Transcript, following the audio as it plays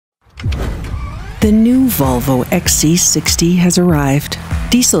The new Volvo XC60 has arrived.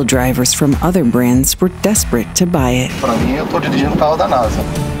 Diesel drivers from other brands were desperate to buy it. Para mim, eu tô dirigindo o carro da NASA.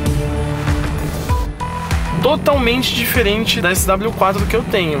 Totalmente diferente da SW4 que eu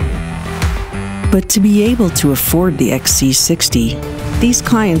tenho. But to be able to afford the XC60, these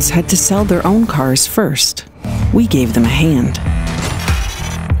clients had to sell their own cars first. We gave them a hand.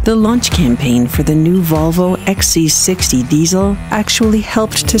 The launch campaign for the new Volvo XC60 diesel actually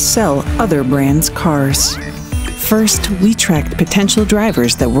helped to sell other brands' cars. First, we tracked potential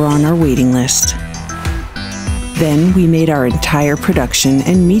drivers that were on our waiting list. Then, we made our entire production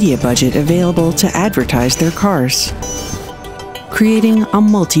and media budget available to advertise their cars, creating a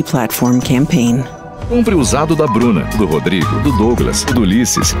multi-platform campaign. Compre usado da Bruna, do Rodrigo, do Douglas, do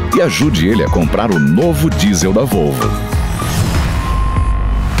Ulisses e ajude ele a comprar o novo diesel da Volvo.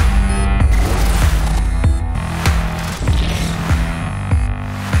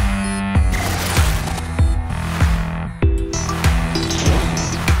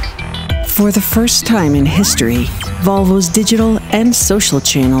 For the first time in history, Volvo's digital and social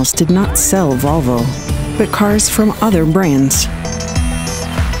channels did not sell Volvo, but cars from other brands.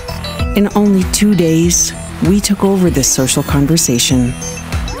 In only 2 days, we took over this social conversation,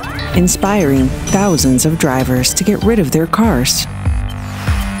 inspiring thousands of drivers to get rid of their cars.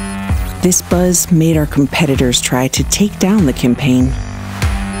 This buzz made our competitors try to take down the campaign.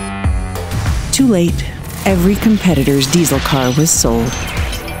 Too late, every competitor's diesel car was sold.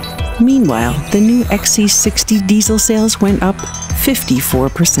 Meanwhile, the new XC60 diesel sales went up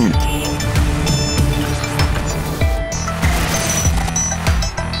 54%.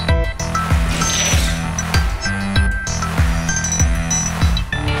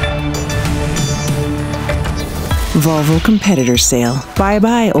 Volvo competitor sale.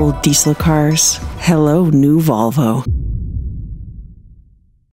 Bye-bye, old diesel cars. Hello, new Volvo.